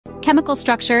chemical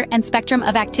structure, and spectrum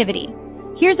of activity.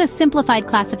 Here's a simplified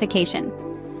classification.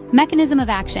 Mechanism of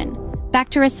action: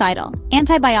 bactericidal,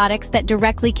 antibiotics that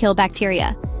directly kill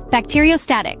bacteria.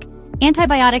 Bacteriostatic,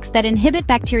 antibiotics that inhibit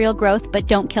bacterial growth but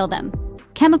don't kill them.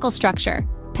 Chemical structure: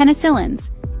 penicillins,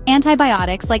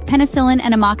 antibiotics like penicillin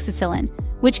and amoxicillin,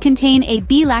 which contain a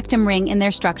B-lactam ring in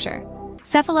their structure.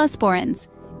 Cephalosporins,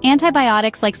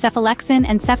 antibiotics like cephalexin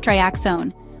and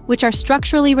ceftriaxone, which are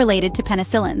structurally related to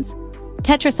penicillins.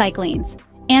 Tetracyclines,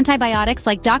 antibiotics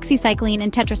like doxycycline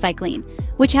and tetracycline,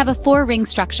 which have a 4-ring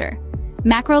structure.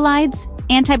 Macrolides,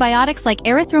 antibiotics like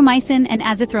erythromycin and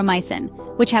azithromycin,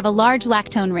 which have a large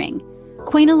lactone ring.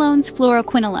 Quinolones,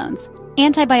 fluoroquinolones,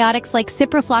 antibiotics like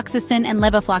ciprofloxacin and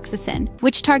levofloxacin,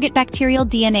 which target bacterial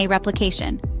DNA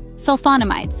replication.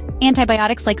 Sulfonamides,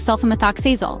 antibiotics like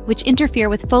sulfamethoxazole, which interfere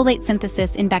with folate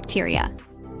synthesis in bacteria.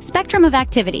 Spectrum of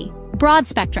activity: broad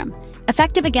spectrum,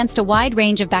 effective against a wide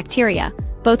range of bacteria,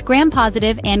 both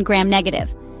gram-positive and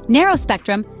gram-negative. Narrow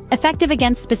spectrum, effective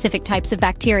against specific types of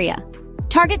bacteria.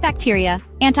 Target bacteria,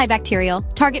 antibacterial,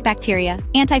 target bacteria,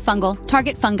 antifungal,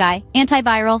 target fungi,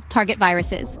 antiviral, target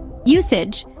viruses.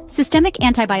 Usage: systemic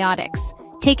antibiotics,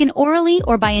 taken orally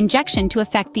or by injection to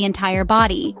affect the entire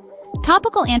body.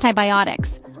 Topical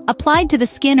antibiotics, applied to the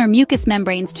skin or mucous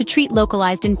membranes to treat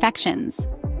localized infections.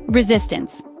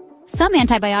 Resistance: some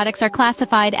antibiotics are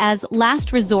classified as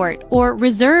last resort or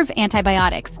reserve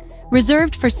antibiotics,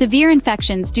 reserved for severe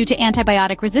infections due to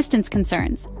antibiotic resistance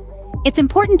concerns. It's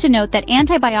important to note that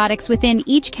antibiotics within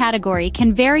each category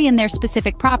can vary in their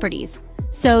specific properties,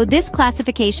 so this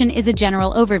classification is a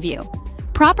general overview.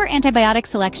 Proper antibiotic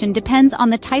selection depends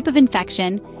on the type of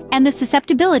infection and the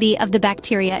susceptibility of the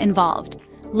bacteria involved.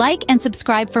 Like and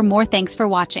subscribe for more. Thanks for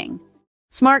watching.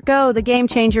 Smart Go, the game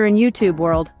changer in YouTube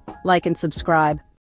world. Like and subscribe.